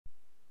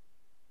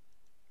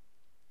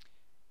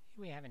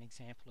we have an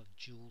example of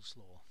Joule's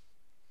law.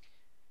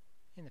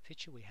 In the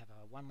picture we have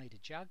a 1 litre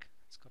jug.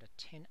 It's got a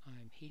 10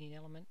 ohm heating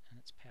element and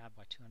it's powered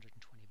by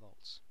 220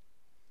 volts.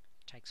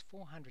 It takes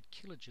 400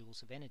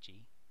 kilojoules of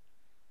energy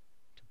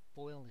to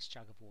boil this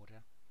jug of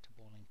water to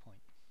boiling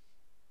point.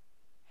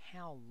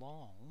 How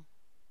long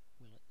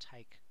will it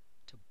take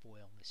to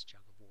boil this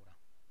jug of water?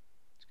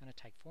 It's going to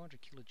take 400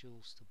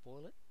 kilojoules to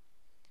boil it.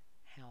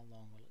 How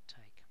long will it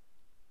take?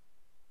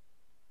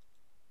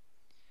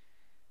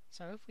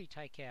 So if we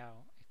take our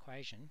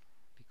equation,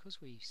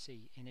 because we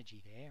see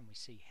energy there and we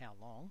see how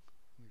long,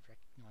 we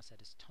recognise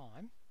that as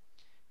time.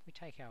 If we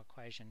take our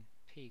equation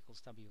P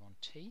equals W on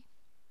T,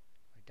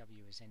 where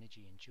W is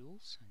energy in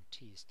joules and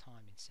T is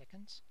time in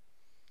seconds,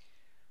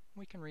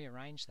 we can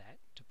rearrange that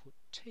to put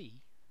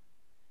T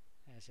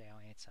as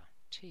our answer.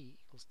 T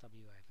equals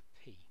W over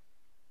P,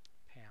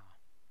 power.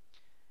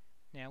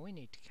 Now we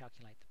need to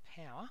calculate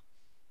the power.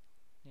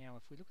 Now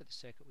if we look at the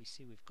circuit we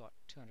see we've got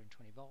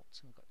 220 volts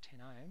and we've got 10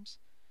 ohms.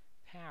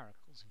 Power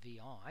equals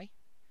VI,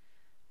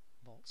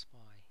 volts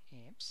by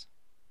amps.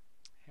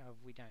 However,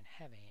 we don't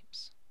have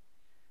amps.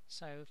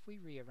 So if we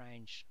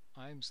rearrange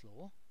Ohm's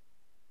law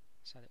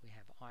so that we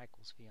have I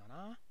equals V on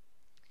R,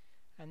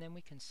 and then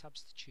we can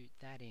substitute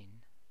that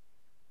in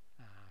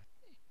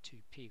to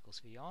P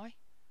equals VI,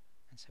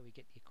 and so we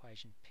get the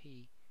equation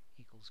P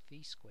equals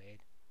V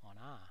squared on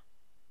R.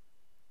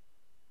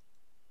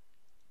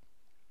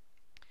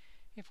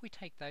 If we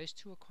take those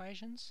two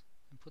equations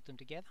and put them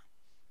together,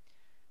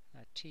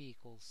 T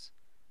equals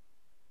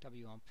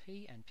W on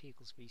P and P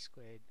equals V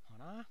squared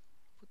on R,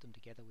 put them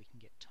together we can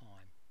get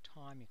time.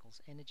 Time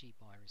equals energy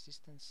by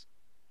resistance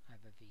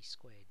over V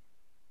squared.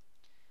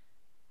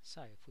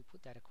 So if we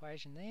put that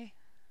equation there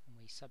and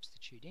we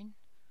substitute in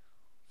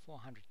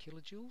 400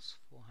 kilojoules,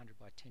 400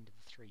 by 10 to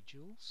the 3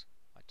 joules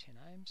by 10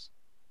 ohms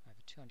over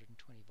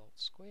 220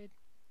 volts squared,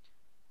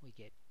 we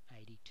get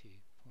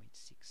 82.6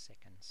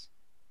 seconds.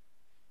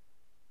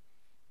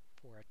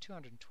 For a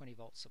 220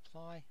 volt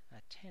supply,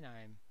 a 10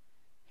 ohm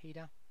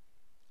heater,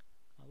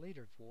 a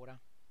litre of water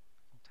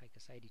will take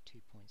us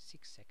 82.6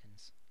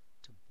 seconds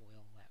to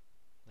boil that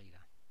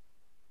litre.